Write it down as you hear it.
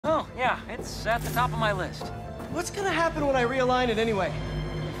Yeah, it's at the top of my list. What's gonna happen when I realign it anyway?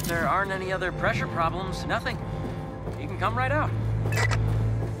 If there aren't any other pressure problems, nothing. You can come right out.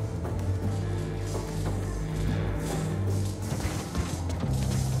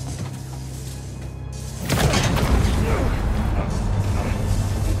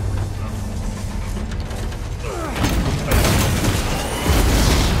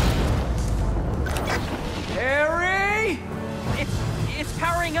 It's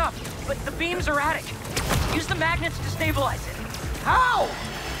powering up, but the beam's erratic. Use the magnets to stabilize it. How?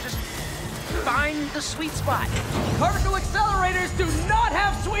 Just find the sweet spot. Particle accelerators do not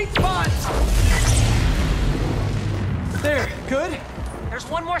have sweet spots! There, good? There's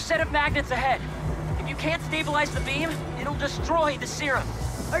one more set of magnets ahead. If you can't stabilize the beam, it'll destroy the serum.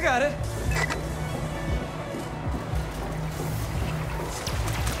 I got it.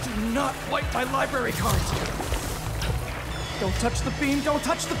 Do not wipe my library cards. Don't touch the beam, don't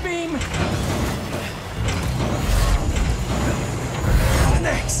touch the beam!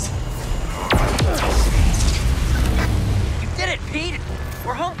 Next! You did it, Pete!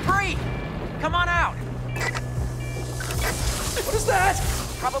 We're home free! Come on out! What is that?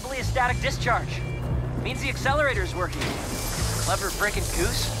 Probably a static discharge. Means the accelerator's working. Clever frickin'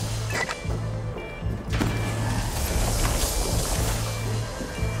 goose.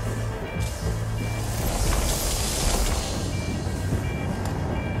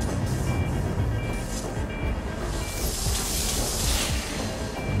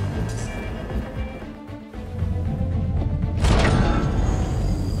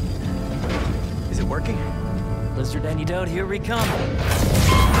 Working? Blizzard antidote, here we come.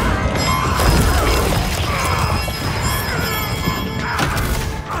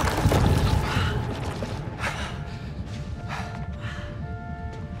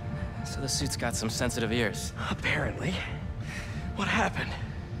 So the suit's got some sensitive ears. Apparently. What happened?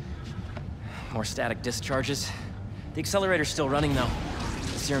 More static discharges. The accelerator's still running, though.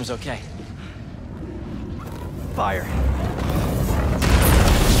 The serum's okay. Fire.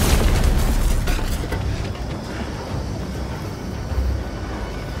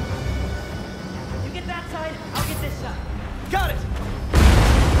 I'll get this side. Got it!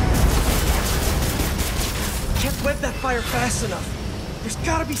 Can't web that fire fast enough. There's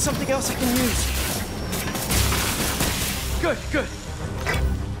gotta be something else I can use. Good, good.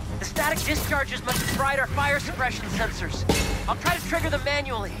 The static discharges must have fried our fire suppression sensors. I'll try to trigger them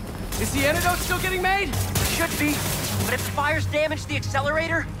manually. Is the antidote still getting made? Should be, but if the fires damage the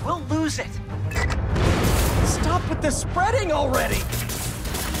accelerator, we'll lose it. Stop with the spreading already!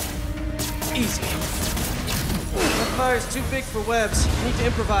 Easy. That fire's too big for webs. Need to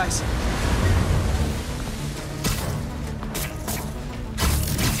improvise.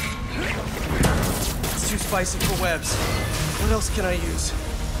 It's too spicy for webs. What else can I use?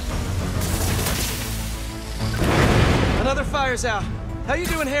 Another fire's out. How you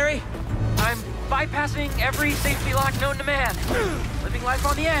doing, Harry? I'm bypassing every safety lock known to man. Living life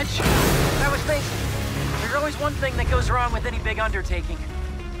on the edge. I was thinking, there's always one thing that goes wrong with any big undertaking.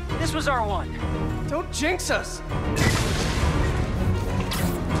 This was our one. Don't jinx us!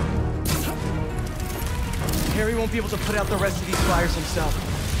 Harry won't be able to put out the rest of these fires himself.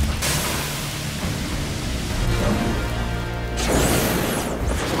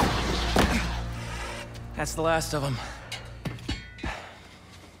 That's the last of them.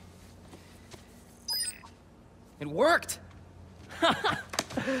 It worked!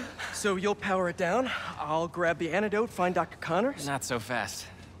 So you'll power it down, I'll grab the antidote, find Dr. Connors? Not so fast.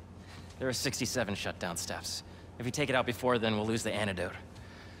 There are 67 shutdown steps. If we take it out before then, we'll lose the antidote.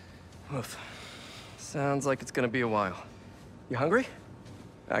 Oof. Sounds like it's gonna be a while. You hungry?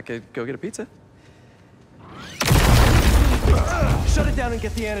 I could go get a pizza. Shut it down and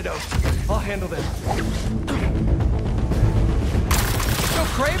get the antidote. I'll handle them. Go,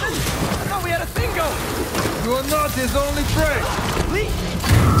 Craven! I thought we had a thing going! You're not his only prey! Lee!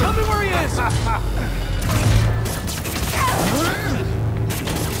 Tell me where he is!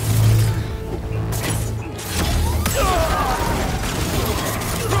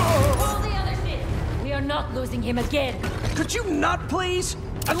 We are not losing him again. Could you not, please?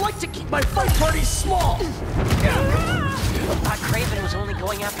 I'd like to keep my fight parties small. Thought Craven was only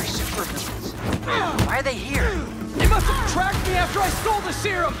going after supervillains. Why are they here? They must have tracked me after I stole the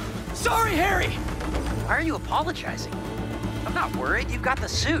serum. Sorry, Harry. Why are you apologizing? I'm not worried. You've got the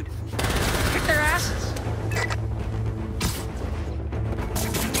suit. Kick their asses.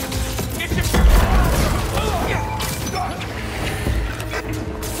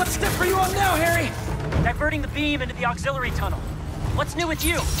 What step are you on now, Harry? Diverting the beam into the auxiliary tunnel. What's new with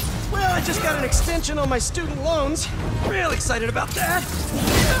you? Well, I just got an extension on my student loans. Real excited about that.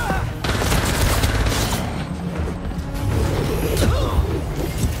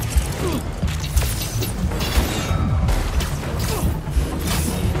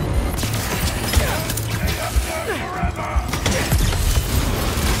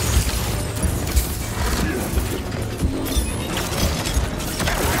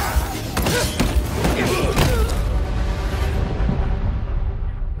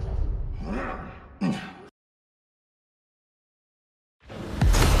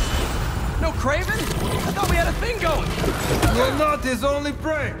 No Craven? I thought we had a thing going. You're not his only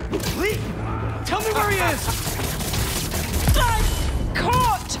prey. Lee, tell me where he is. I'm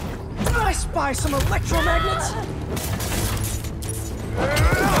caught! I spy some electromagnets.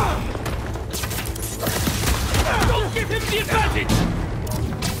 Don't give him the advantage!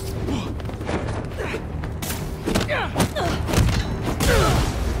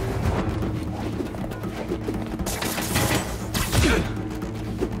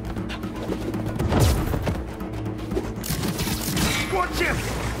 Watch him!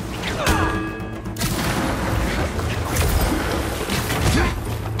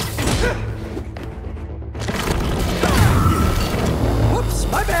 Whoops,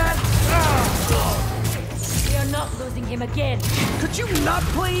 my bad. We are not losing him again. Could you not,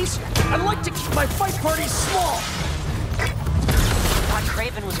 please? I'd like to keep my fight parties small. Thought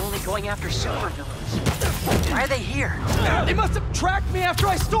Craven was only going after supervillains. Why are they here? They must have tracked me after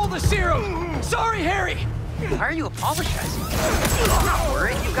I stole the serum. Sorry, Harry. Why are you apologizing? I'm not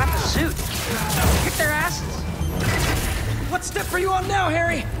worried, you got the suit. Kick their asses. What step are you on now,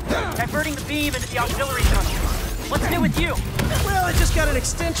 Harry? Diverting the beam into the auxiliary tunnel. What's new with you? Well, I just got an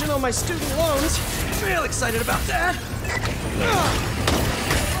extension on my student loans. Real excited about that.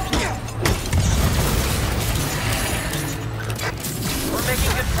 We're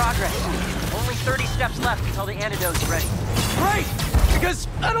making good progress. Only 30 steps left until the antidote's ready. Great! Because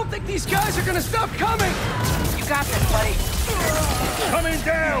I don't think these guys are gonna stop coming! You got this, buddy. Coming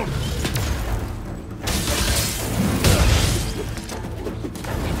down!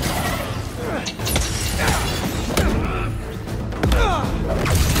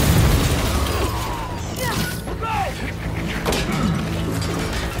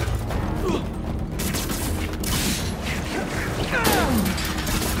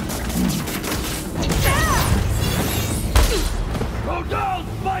 Go down,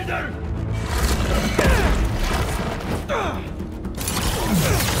 Spider!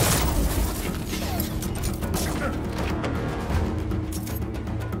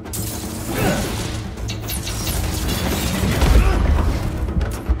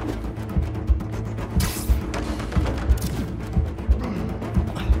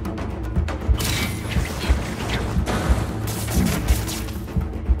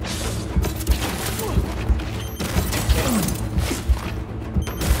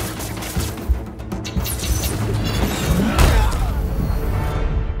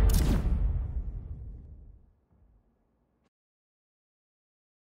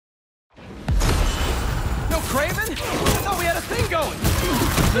 No Craven? I thought we had a thing going.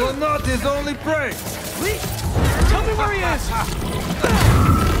 You're not his only prey. Lee, tell me where he is.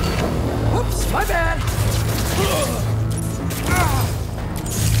 Whoops, my bad.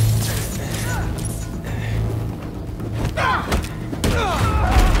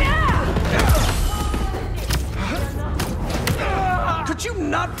 Could you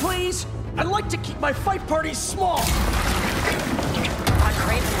not, please? I'd like to keep my fight parties small. Thought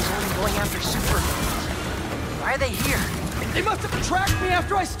Craven was only going after supervillains. Why are they here? They must have tracked me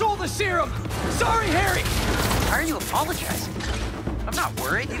after I stole the serum. Sorry, Harry. Why are you apologizing? I'm not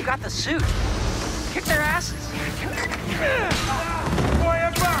worried, you got the suit. Kick their asses.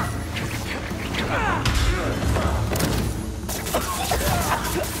 Fire back!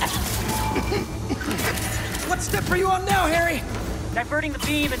 What step are you on now, Harry? Diverting the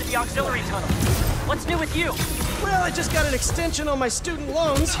beam into the auxiliary tunnel. What's new with you? Well, I just got an extension on my student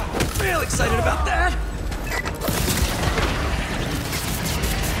loans. Real excited about that.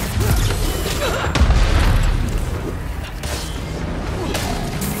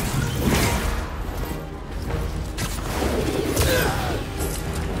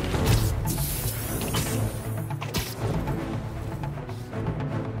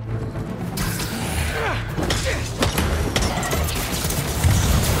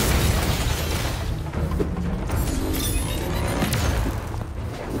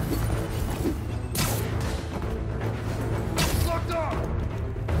 Locked on!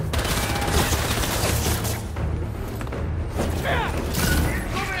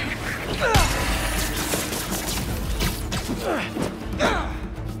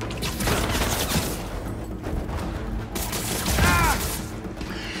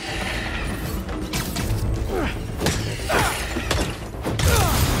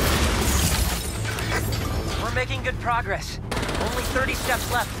 We're making good progress. Only 30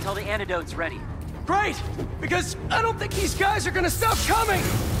 steps left until the antidote's ready. Great! Because I don't think these guys are gonna stop coming!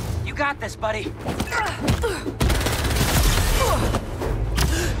 You got this, buddy.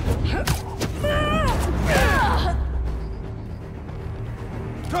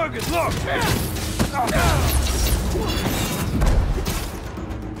 Target locked!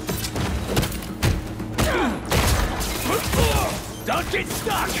 Get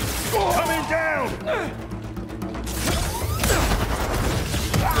stuck! Coming down!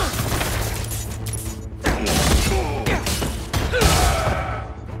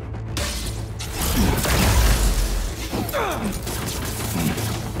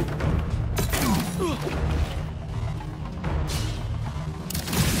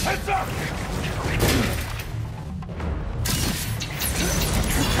 Heads up!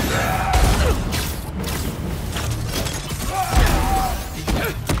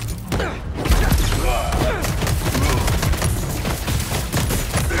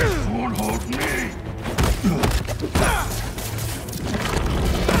 Won't hold me!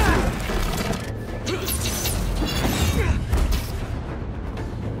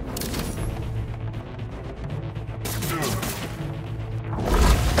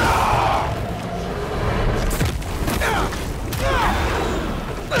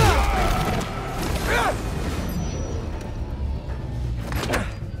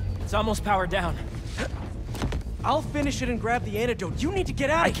 It's almost powered down. I'll finish it and grab the antidote. You need to get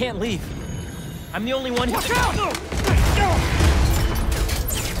out I of here. can't leave. I'm the only one who... Watch out!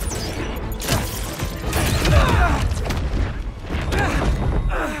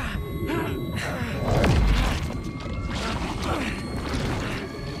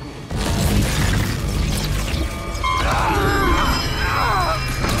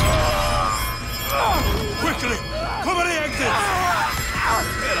 Quickly! Cover the exits!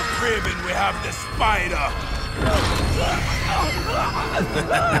 At a Craven, we have the spider!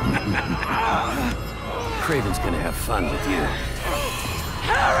 Craven's gonna have fun with you.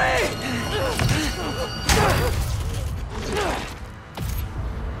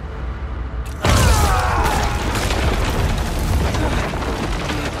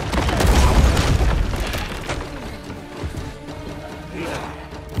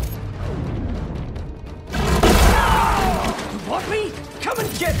 Want me? Come and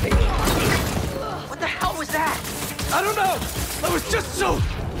get me! What the hell was that? I don't know! I was just so...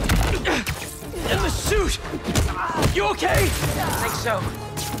 in the suit! You okay? I think so.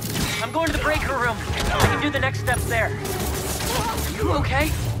 I'm going to the breaker room. I can do the next steps there. Are you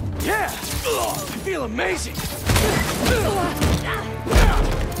okay? Yeah! I feel amazing!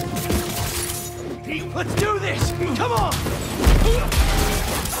 Let's do this! Come on!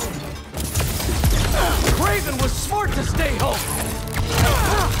 Craven was smart to stay home!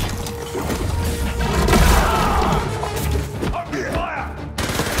 Fire!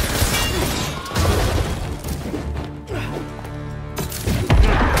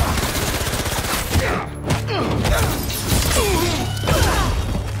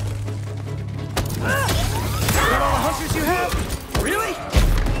 Got all the hunters you have? Really?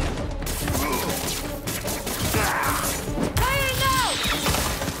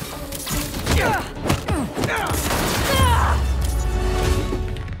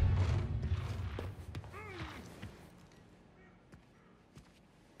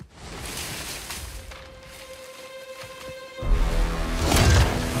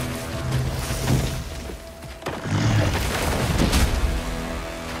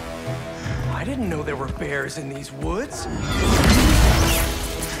 I didn't know there were bears in these woods.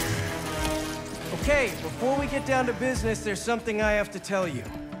 Okay, before we get down to business, there's something I have to tell you.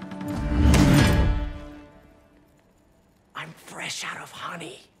 I'm fresh out of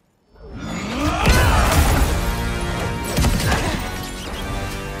honey.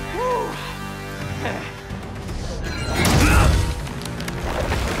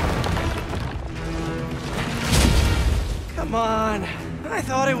 Come on, I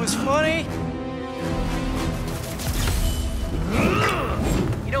thought it was funny.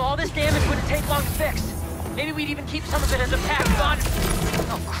 You know, all this damage wouldn't take long to fix. Maybe we'd even keep some of it as a pack gun.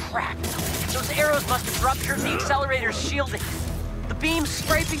 Oh, crap. Those arrows must have ruptured the accelerator's shielding. The beam's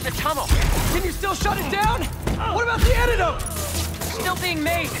scraping the tunnel. Can you still shut it down? What about the antidote? Still being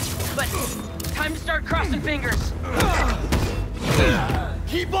made, but time to start crossing fingers.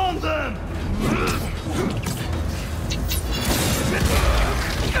 Keep on them!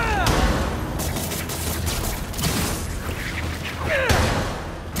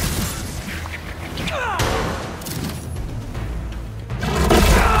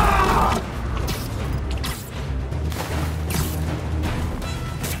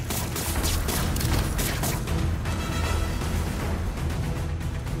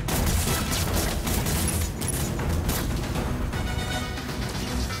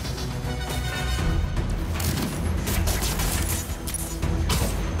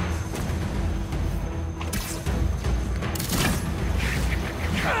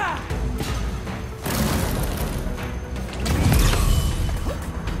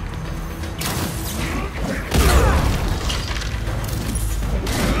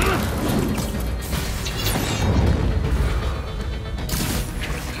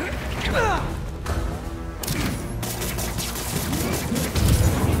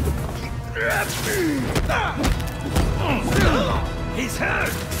 He's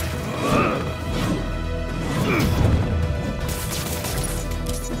hurt!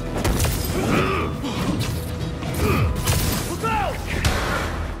 Look out!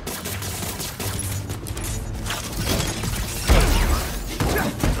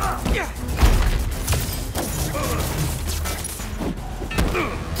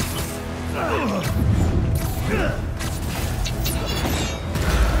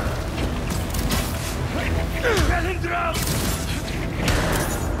 Let him drown!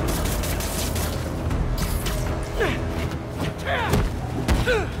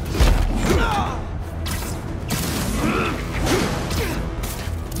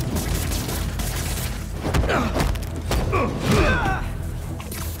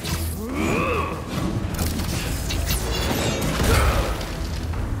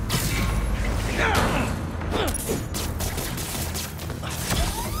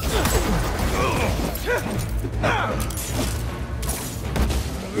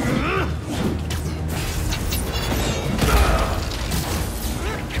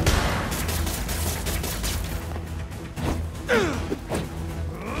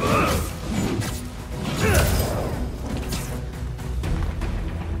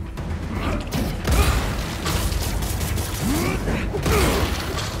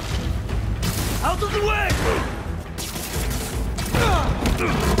 Out of the way!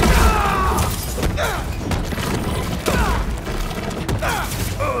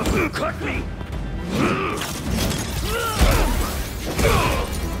 Cut me!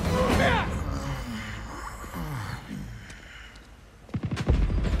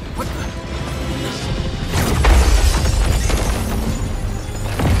 What the?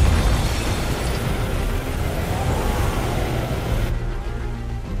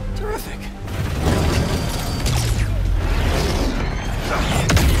 Terrific.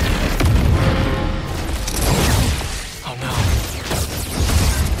 Oh no.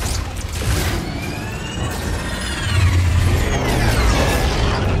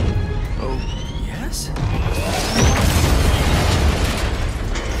 Oh, yes?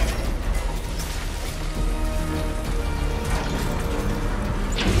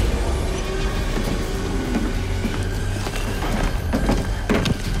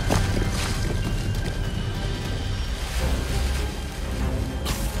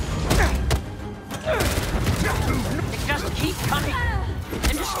 They just keep coming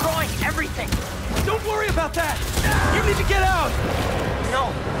and destroying everything. Don't worry about that! You need to get out!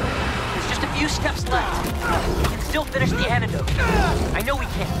 No, there's just a few steps left. We can still finish the antidote. I know we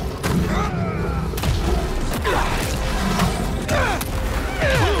can.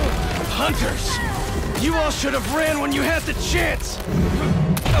 Hunters! You all should have ran when you had the chance!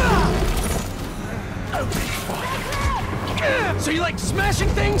 So you like smashing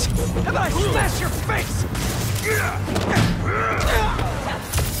things? How about I smash your face?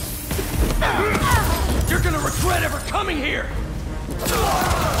 You're gonna regret ever coming here!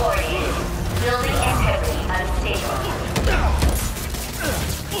 Warning. Building integrity unstable.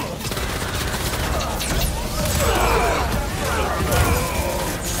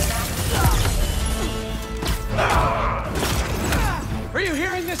 Are you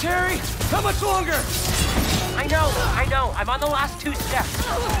hearing this, Harry? How much longer? I know. I'm on the last 2 steps.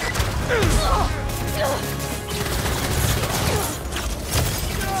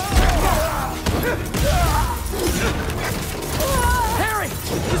 Harry!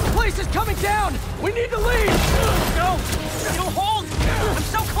 This place is coming down! We need to leave! No! It'll hold! I'm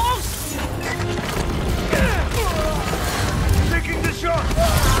so close! Taking the shot!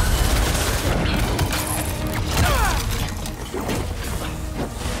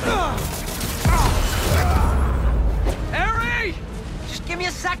 Harry! Just give me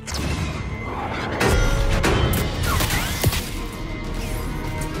a sec.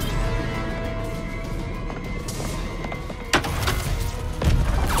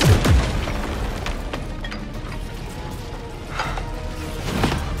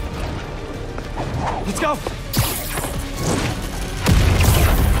 Let's go!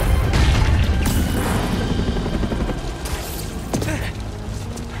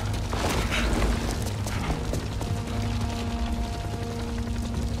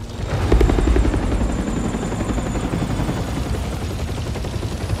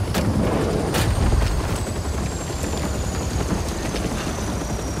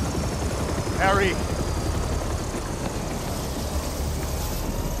 Harry!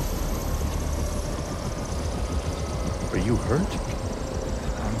 Are you hurt?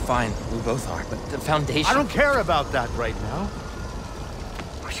 I'm fine. We both are, but the Foundation... I don't care about that right now.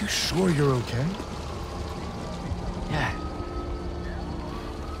 Are you sure you're okay? Yeah.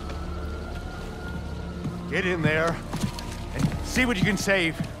 Get in there and see what you can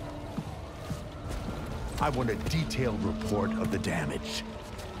save. I want a detailed report of the damage.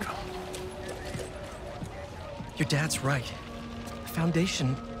 Your dad's right. The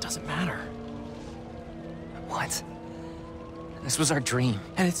Foundation doesn't matter. What? This was our dream.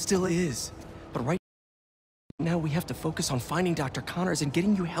 And it still is. But right now we have to focus on finding Dr. Connors and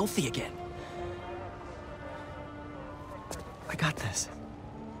getting you healthy again. I got this.